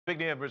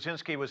Zbigniew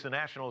Brzezinski was the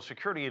national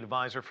security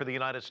advisor for the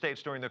United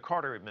States during the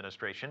Carter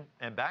administration,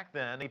 and back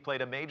then he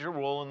played a major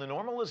role in the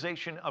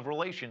normalization of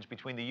relations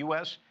between the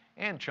U.S.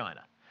 and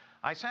China.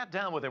 I sat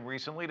down with him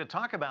recently to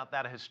talk about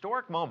that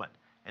historic moment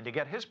and to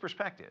get his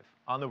perspective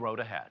on the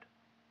road ahead.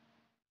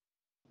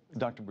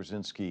 Dr.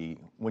 Brzezinski,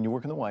 when you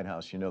work in the White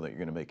House, you know that you're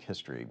going to make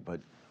history, but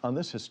on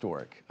this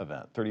historic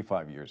event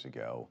 35 years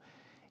ago,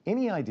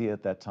 any idea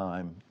at that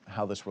time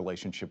how this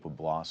relationship would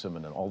blossom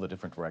and in all the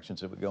different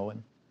directions it would go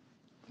in?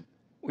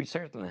 We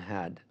certainly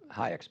had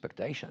high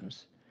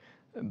expectations,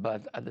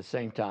 but at the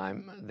same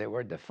time, they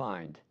were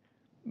defined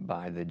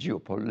by the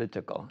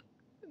geopolitical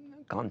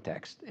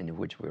context in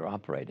which we were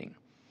operating.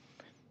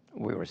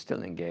 We were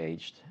still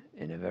engaged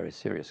in a very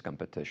serious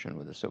competition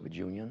with the Soviet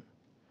Union.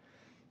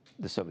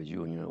 The Soviet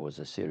Union was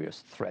a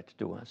serious threat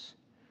to us.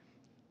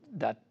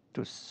 That,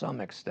 to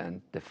some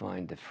extent,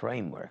 defined the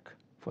framework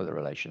for the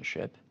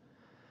relationship.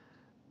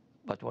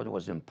 But what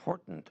was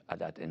important at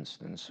that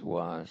instance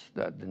was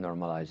that the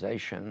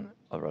normalization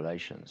of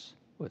relations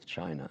with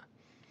China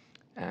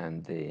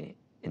and the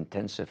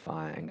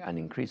intensifying and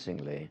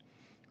increasingly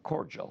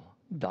cordial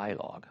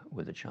dialogue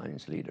with the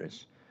Chinese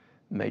leaders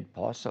made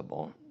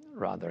possible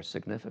rather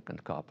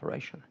significant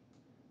cooperation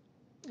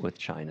with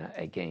China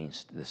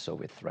against the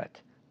Soviet threat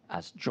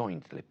as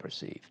jointly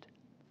perceived.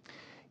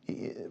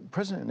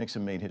 President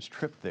Nixon made his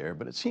trip there,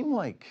 but it seemed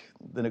like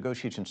the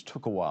negotiations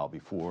took a while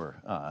before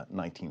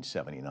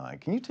 1979.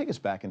 Can you take us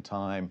back in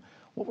time?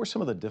 What were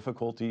some of the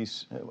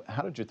difficulties?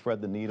 How did you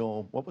thread the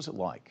needle? What was it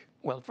like?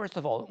 Well, first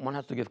of all, one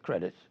has to give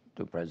credit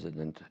to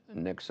President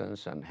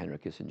Nixon's and Henry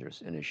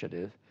Kissinger's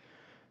initiative.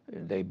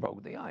 They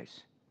broke the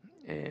ice.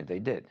 They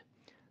did.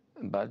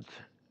 But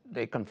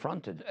they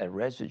confronted a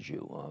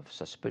residue of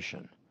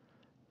suspicion,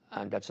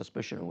 and that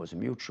suspicion was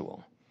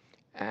mutual,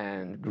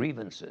 and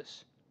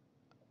grievances.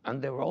 And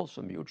they were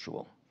also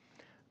mutual,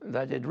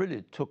 that it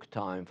really took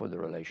time for the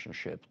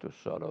relationship to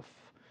sort of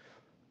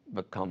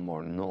become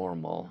more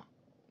normal,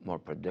 more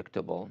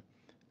predictable,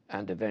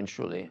 and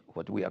eventually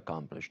what we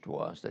accomplished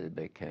was that it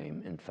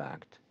became, in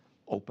fact,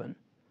 open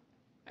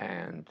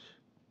and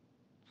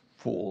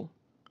full,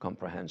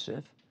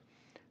 comprehensive,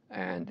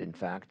 and in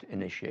fact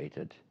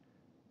initiated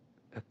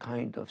a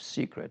kind of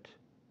secret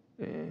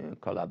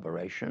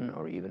collaboration,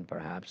 or even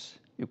perhaps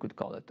you could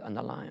call it an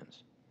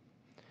alliance.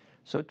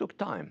 So it took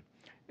time.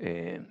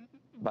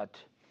 But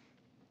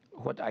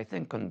what I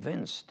think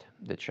convinced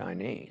the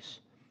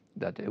Chinese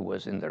that it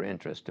was in their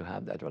interest to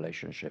have that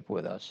relationship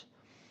with us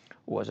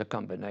was a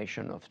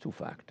combination of two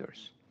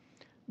factors.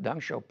 Deng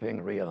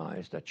Xiaoping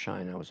realized that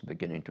China was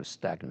beginning to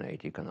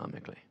stagnate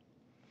economically.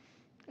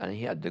 And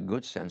he had the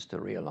good sense to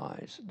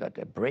realize that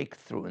a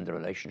breakthrough in the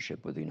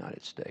relationship with the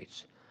United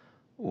States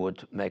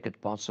would make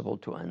it possible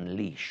to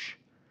unleash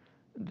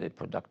the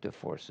productive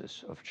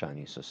forces of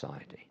Chinese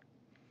society.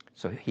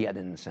 So he had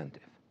an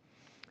incentive.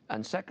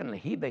 And secondly,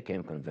 he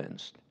became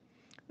convinced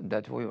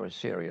that we were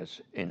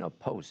serious in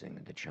opposing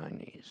the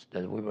Chinese,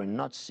 that we were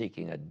not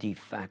seeking a de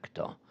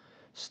facto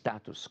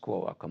status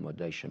quo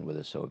accommodation with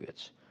the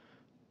Soviets,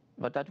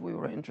 but that we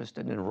were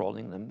interested in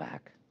rolling them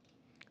back.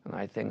 And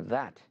I think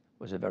that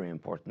was a very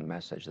important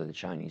message that the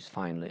Chinese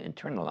finally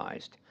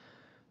internalized,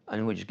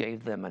 and which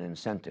gave them an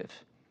incentive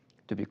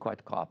to be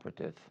quite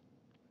cooperative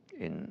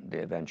in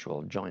the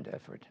eventual joint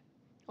effort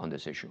on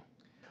this issue.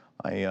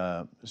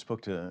 I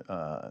spoke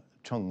to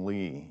Chung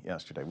Lee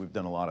yesterday. We've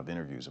done a lot of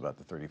interviews about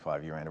the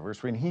 35-year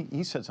anniversary, and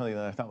he said something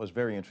that I thought was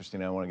very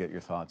interesting, and I want to get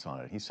your thoughts on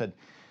it. He said,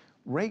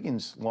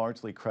 Reagan's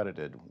largely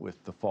credited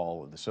with the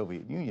fall of the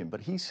Soviet Union, but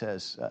he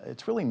says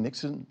it's really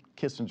Nixon,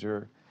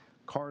 Kissinger,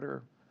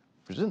 Carter,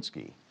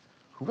 Brzezinski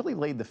who really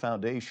laid the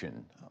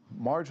foundation,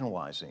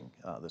 marginalizing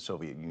the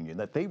Soviet Union,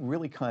 that they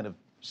really kind of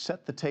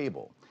set the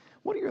table.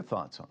 What are your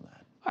thoughts on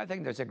that? I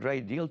think there's a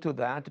great deal to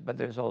that, but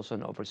there's also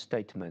an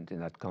overstatement in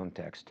that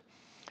context.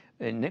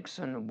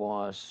 Nixon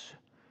was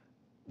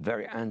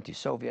very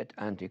anti-Soviet,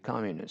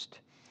 anti-communist,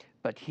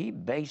 but he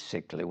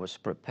basically was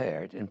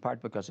prepared, in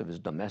part because of his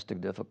domestic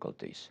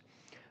difficulties,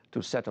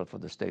 to settle for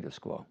the status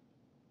quo.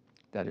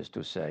 That is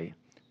to say,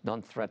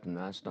 don't threaten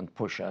us, don't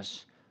push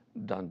us,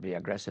 don't be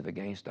aggressive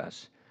against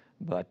us.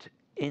 But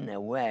in a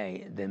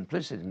way, the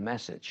implicit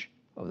message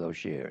of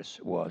those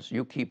years was,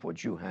 you keep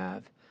what you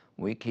have,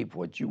 we keep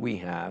what we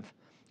have,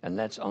 and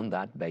let's, on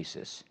that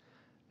basis,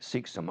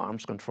 seek some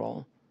arms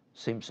control,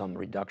 seek some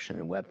reduction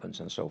in weapons,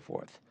 and so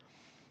forth.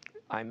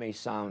 I may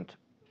sound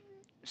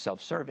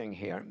self-serving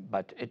here,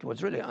 but it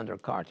was really under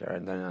Carter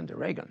and then under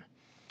Reagan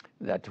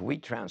that we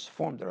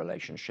transformed the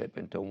relationship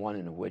into one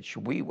in which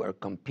we were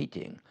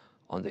competing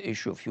on the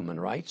issue of human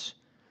rights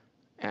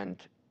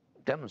and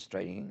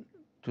demonstrating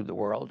to the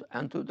world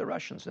and to the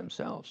Russians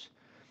themselves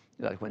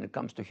that when it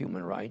comes to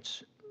human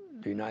rights,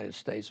 the United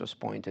States was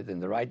pointed in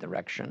the right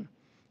direction,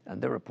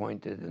 and they were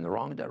pointed in the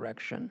wrong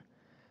direction,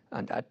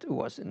 and that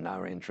was in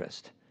our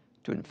interest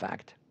to, in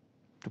fact,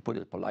 to put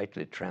it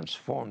politely,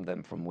 transform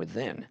them from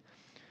within,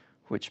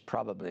 which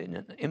probably in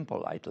an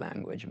impolite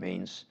language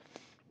means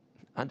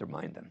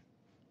undermine them.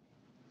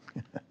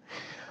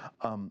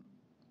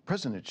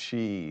 President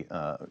Xi,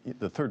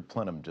 the third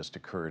plenum just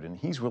occurred, and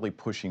he's really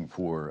pushing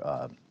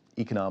for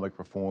economic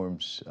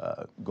reforms,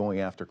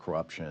 going after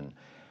corruption.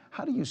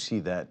 How do you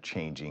see that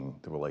changing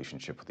the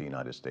relationship with the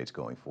United States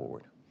going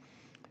forward?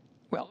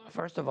 Well,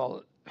 first of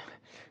all,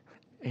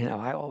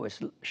 I always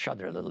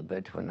shudder a little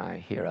bit when I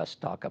hear us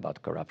talk about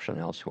corruption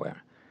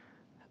elsewhere.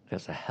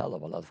 There's a hell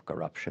of a lot of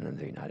corruption in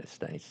the United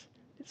States.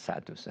 It's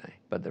sad to say,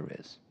 but there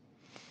is.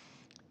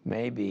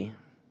 Maybe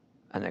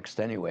an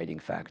extenuating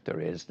factor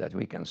is that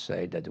we can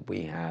say that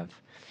we have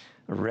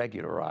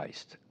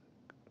regularized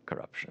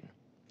corruption.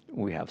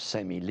 We have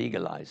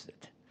semi-legalized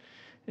it.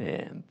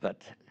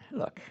 But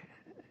look,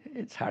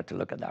 it's hard to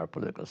look at our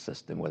political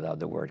system without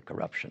the word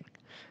corruption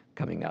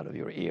coming out of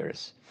your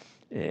ears.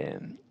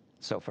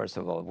 So first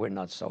of all, we're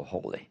not so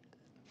holy,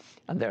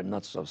 and they're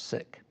not so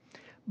sick.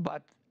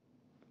 But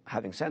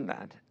having said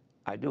that,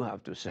 I do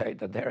have to say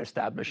that they're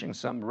establishing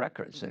some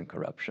records in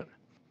corruption,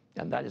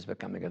 and that is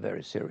becoming a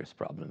very serious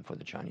problem for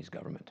the Chinese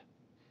government.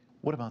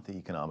 What about the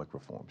economic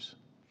reforms?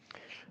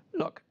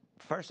 Look,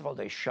 first of all,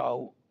 they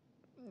show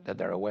that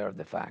they're aware of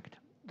the fact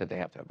that they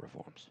have to have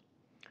reforms.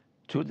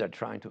 Two, they're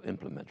trying to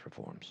implement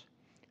reforms,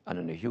 and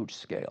on a huge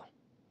scale.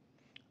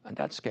 And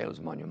that scale is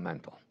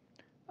monumental.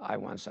 I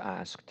once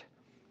asked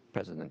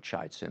President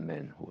Chiang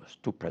Kai-shek, who was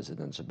 2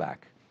 presidents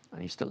back, and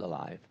he's still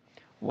alive,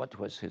 what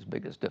was his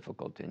biggest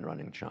difficulty in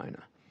running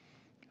China?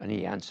 And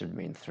he answered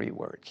me in 3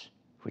 words,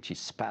 which he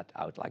spat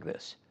out like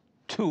this: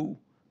 too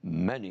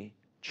many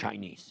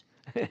Chinese.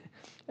 And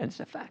it's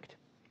a fact.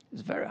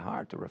 It's very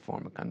hard to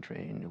reform a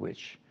country in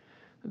which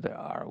there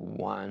are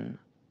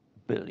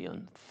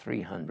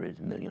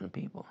 1,300,000,000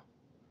 people.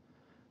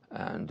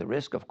 And the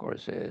risk, of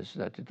course, is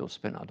that it will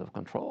spin out of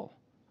control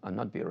and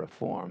not be a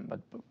reform,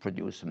 but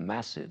produce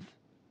massive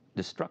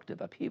destructive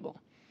upheaval.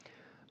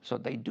 So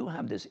they do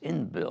have this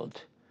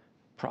inbuilt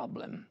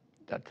problem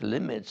that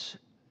limits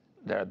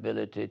their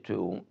ability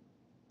to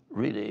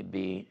really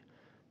be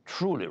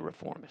truly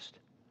reformist.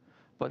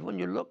 But when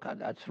you look at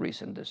that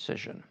recent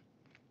decision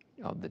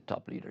of the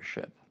top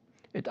leadership,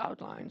 it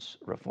outlines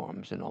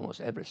reforms in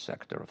almost every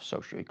sector of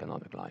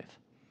socioeconomic life.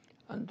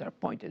 And they're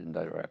pointed in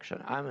that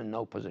direction. I'm in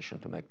no position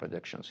to make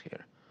predictions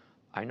here.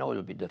 I know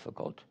it'll be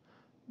difficult,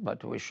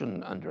 but we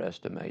shouldn't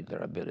underestimate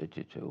their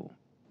ability to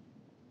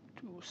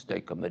stay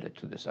committed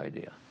to this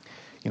idea.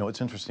 You know, it's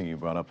interesting you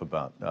brought up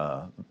about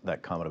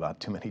that comment about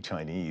too many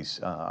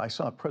Chinese. I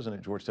saw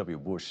President George W.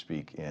 Bush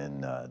speak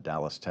in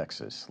Dallas,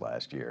 Texas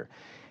last year,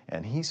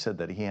 and he said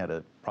that he had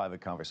a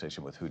private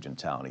conversation with Hu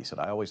Jintao, and he said,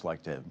 I always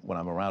like to, when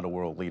I'm around a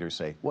world leader,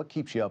 say, what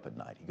keeps you up at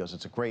night? He goes,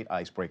 it's a great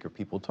icebreaker,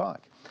 people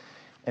talk.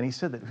 And he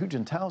said that Hu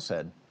Jintao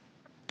said,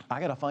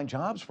 I got to find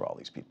jobs for all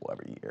these people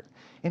every year.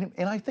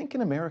 And I think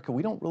in America,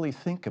 we don't really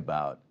think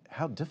about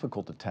how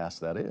difficult a task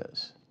that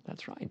is.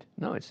 That's right.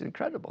 No, it's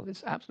incredible.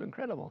 It's absolutely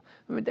incredible.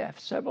 I mean, they have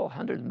several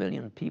 100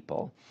 million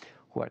people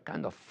who are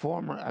kind of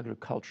former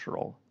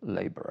agricultural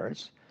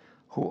laborers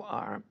who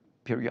are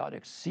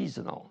periodic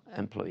seasonal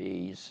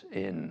employees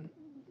in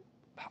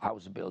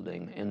house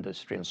building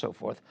industry and so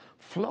forth,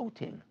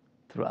 floating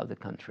throughout the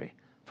country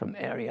from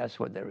areas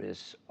where there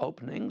is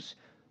openings,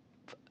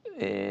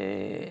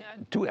 2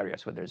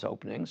 areas where there's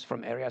openings,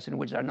 from areas in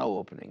which there are no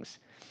openings.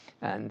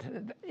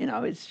 And, you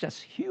know, it's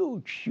just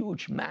huge,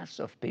 huge mass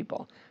of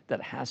people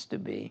that has to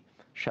be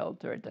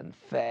sheltered and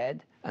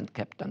fed and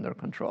kept under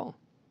control.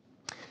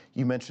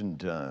 You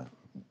mentioned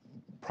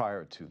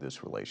prior to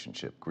this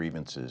relationship,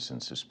 grievances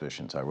and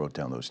suspicions. I wrote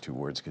down those 2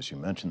 words because you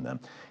mentioned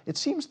them. It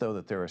seems, though,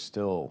 that there are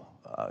still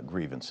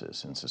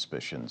grievances and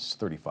suspicions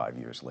 35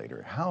 years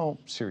later. How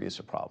serious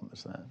a problem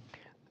is that?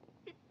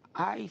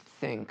 I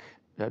think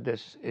that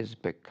this is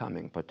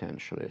becoming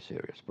potentially a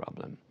serious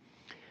problem.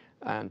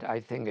 And I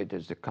think it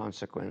is the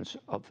consequence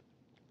of,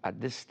 at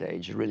this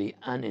stage, really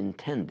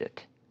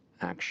unintended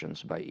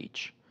actions by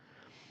each.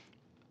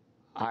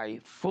 I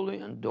fully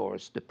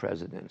endorse the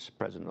President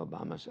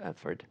Obama's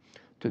effort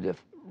to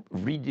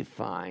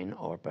redefine,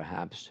 or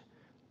perhaps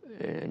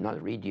not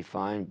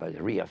redefine, but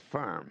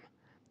reaffirm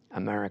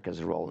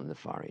America's role in the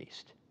Far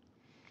East.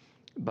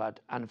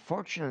 But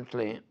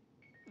unfortunately,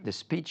 the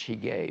speech he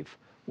gave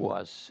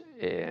was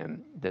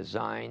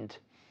designed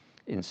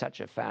in such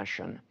a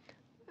fashion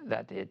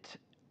that it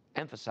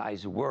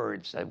emphasized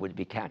words that would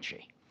be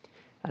catchy.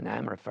 And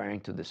I'm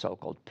referring to the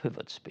so-called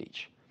pivot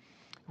speech,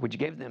 which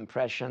gave the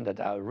impression that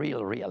our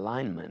real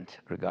realignment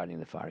regarding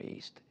the Far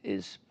East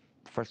is,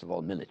 first of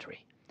all,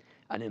 military.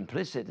 And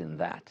implicit in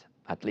that,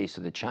 at least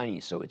to the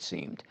Chinese, so it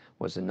seemed,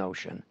 was the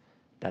notion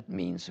that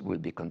means we'll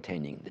be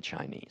containing the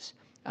Chinese.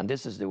 And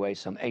this is the way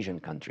some Asian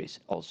countries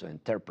also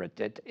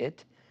interpreted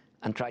it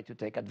and tried to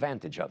take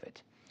advantage of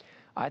it.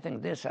 I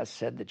think this has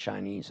set the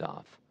Chinese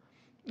off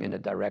in a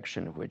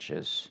direction which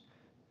is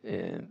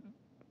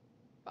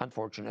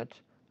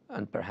unfortunate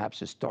and perhaps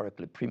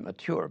historically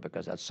premature,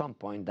 because at some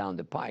point down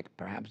the pike,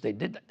 perhaps they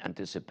did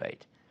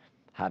anticipate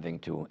having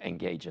to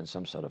engage in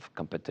some sort of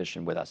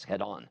competition with us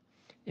head-on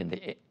in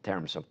the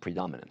terms of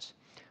predominance.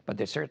 But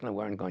they certainly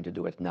weren't going to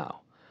do it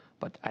now.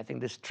 But I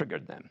think this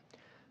triggered them.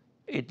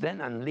 It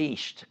then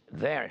unleashed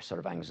their sort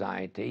of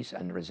anxieties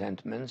and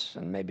resentments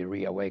and maybe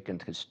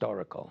reawakened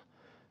historical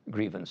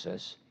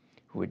grievances,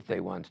 which they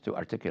want to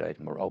articulate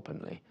more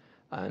openly.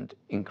 And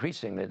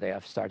increasingly, they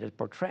have started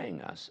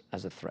portraying us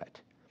as a threat.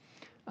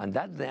 And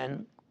that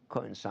then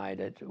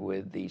coincided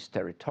with these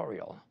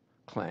territorial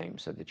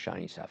claims that the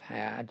Chinese have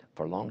had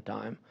for a long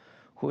time,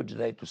 which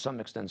they to some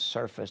extent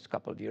surfaced a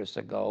couple of years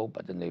ago,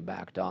 but then they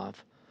backed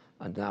off.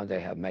 And now they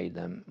have made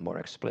them more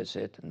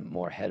explicit and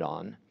more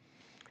head-on.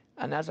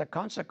 And as a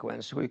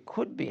consequence, we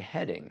could be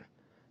heading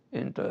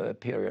into a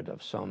period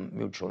of some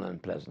mutual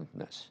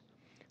unpleasantness.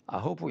 I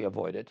hope we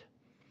avoid it.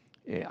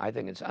 I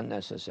think it's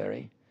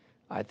unnecessary.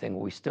 I think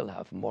we still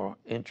have more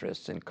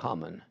interests in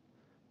common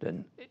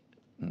than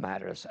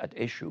matters at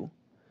issue.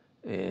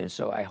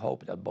 So I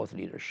hope that both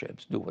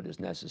leaderships do what is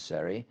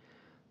necessary.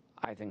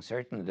 I think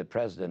certainly the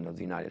President of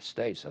the United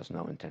States has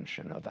no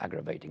intention of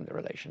aggravating the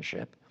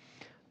relationship.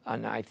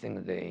 And I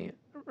think the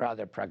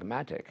rather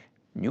pragmatic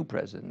new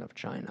President of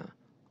China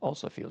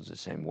also feels the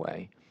same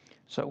way.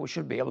 So we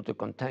should be able to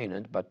contain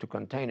it, but to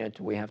contain it,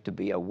 we have to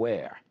be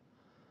aware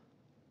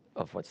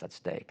of what's at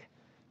stake.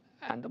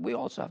 And we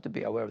also have to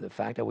be aware of the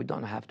fact that we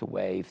don't have to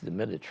wave the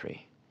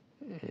military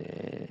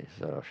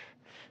sort of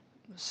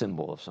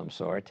symbol of some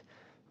sort.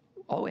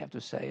 All we have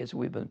to say is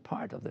we've been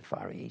part of the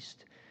Far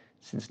East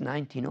since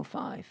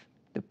 1905,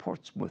 the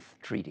Portsmouth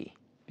Treaty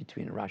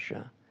between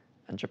Russia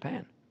and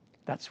Japan.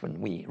 That's when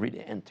we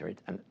really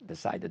entered and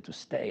decided to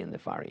stay in the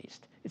Far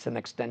East. It's an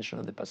extension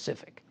of the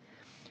Pacific.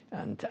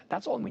 And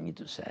that's all we need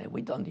to say.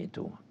 We don't need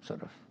to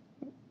sort of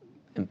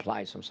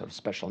imply some sort of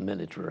special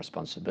military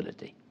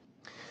responsibility.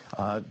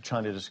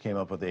 China just came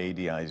up with the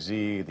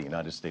ADIZ. The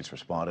United States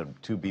responded.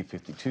 2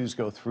 B-52s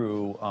go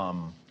through.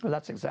 Well,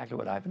 that's exactly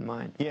what I have in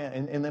mind. Yeah,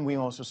 and then we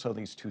also saw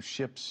these two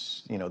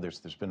ships. You know, there's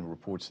been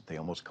reports that they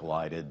almost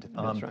collided.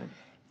 That's right.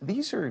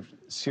 These are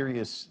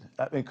serious.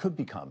 It could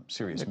become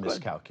serious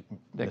miscalculations.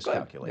 They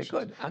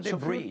could, and they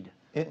breed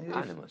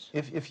animals.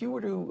 If you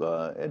were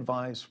to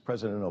advise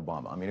President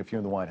Obama, I mean, if you're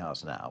in the White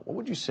House now, what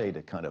would you say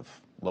to kind of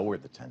lower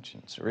the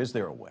tensions, or is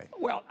there a way?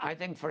 Well, I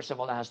think, first of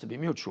all, it has to be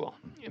mutual,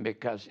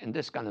 because in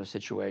this kind of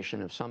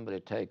situation, if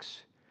somebody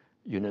takes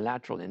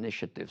unilateral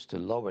initiatives to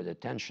lower the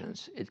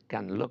tensions, it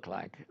can look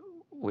like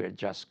we're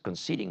just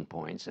conceding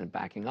points and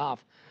backing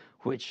off,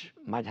 which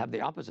might have the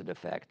opposite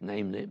effect,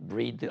 namely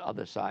breed the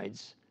other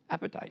side's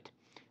appetite.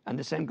 And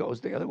the same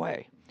goes the other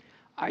way.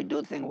 I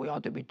do think we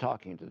ought to be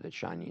talking to the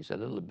Chinese a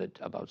little bit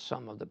about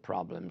some of the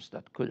problems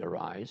that could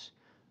arise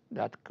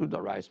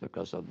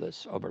because of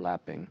this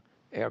overlapping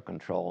air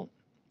control,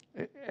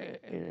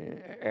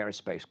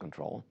 airspace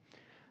control.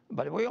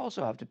 But we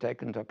also have to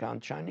take into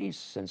account Chinese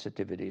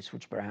sensitivities,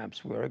 which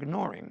perhaps we're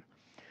ignoring.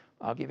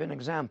 I'll give you an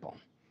example.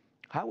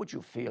 How would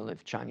you feel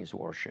if Chinese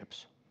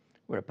warships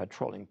were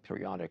patrolling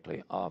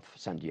periodically off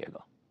San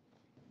Diego?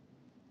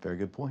 Very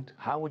good point.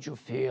 How would you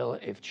feel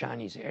if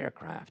Chinese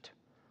aircraft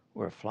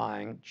were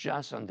flying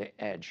just on the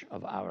edge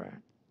of our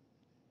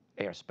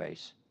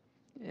airspace,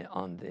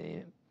 on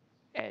the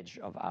edge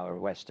of our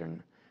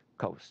western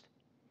coast?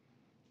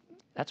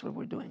 That's what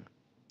we're doing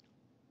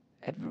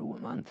every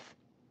month,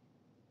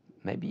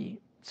 maybe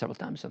several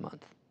times a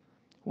month.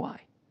 Why?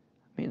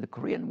 I mean, the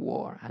Korean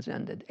War has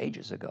ended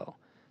ages ago.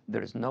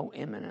 There is no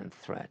imminent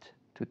threat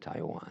to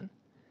Taiwan,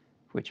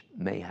 which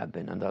may have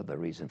been another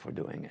reason for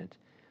doing it.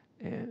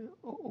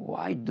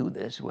 Why do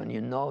this when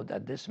you know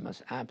that this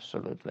must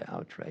absolutely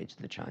outrage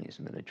the Chinese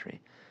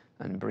military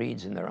and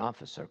breeds in their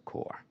officer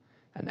corps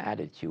an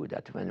attitude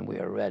that when we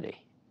are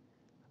ready,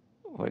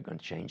 we're going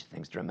to change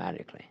things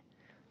dramatically?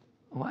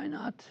 Why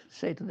not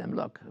say to them,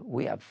 look,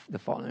 we have the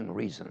following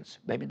reasons.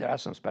 Maybe there are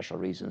some special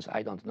reasons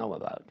I don't know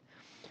about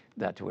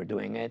that we're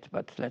doing it,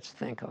 but let's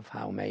think of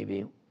how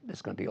maybe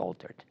this can be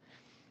altered.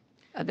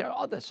 And there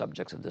are other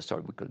subjects of this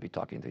sort we could be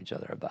talking to each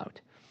other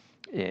about.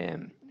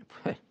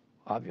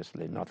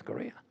 Obviously, North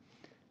Korea.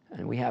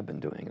 And we have been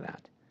doing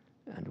that.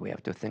 And we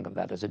have to think of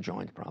that as a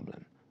joint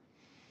problem.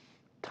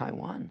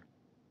 Taiwan.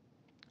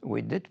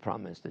 We did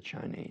promise the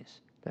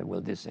Chinese that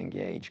we'll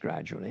disengage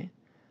gradually,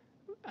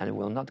 and it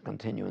will not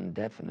continue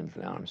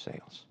indefinitely arms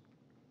sales.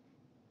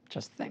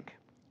 Just think.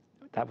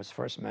 That was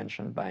first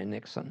mentioned by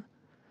Nixon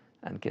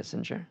and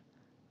Kissinger.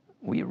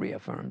 We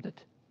reaffirmed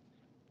it.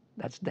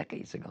 That's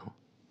decades ago.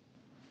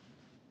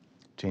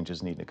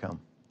 Changes need to come.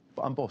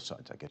 On both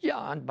sides, I guess.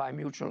 Yeah, and by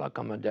mutual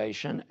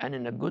accommodation and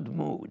in a good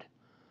mood,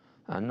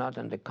 and not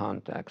in the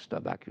context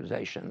of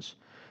accusations.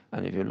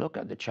 And if you look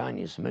at the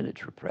Chinese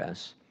military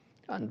press,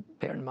 and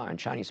bear in mind,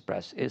 Chinese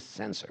press is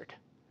censored.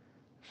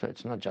 So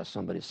it's not just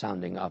somebody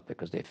sounding off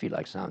because they feel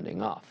like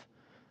sounding off.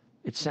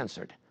 It's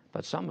censored.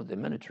 But some of the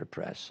military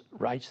press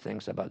writes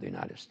things about the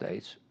United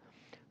States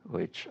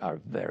which are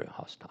very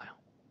hostile.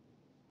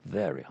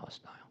 Very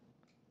hostile.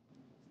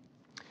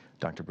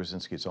 Dr.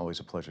 Brzezinski, it's always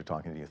a pleasure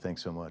talking to you.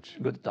 Thanks so much.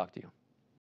 Good to talk to you.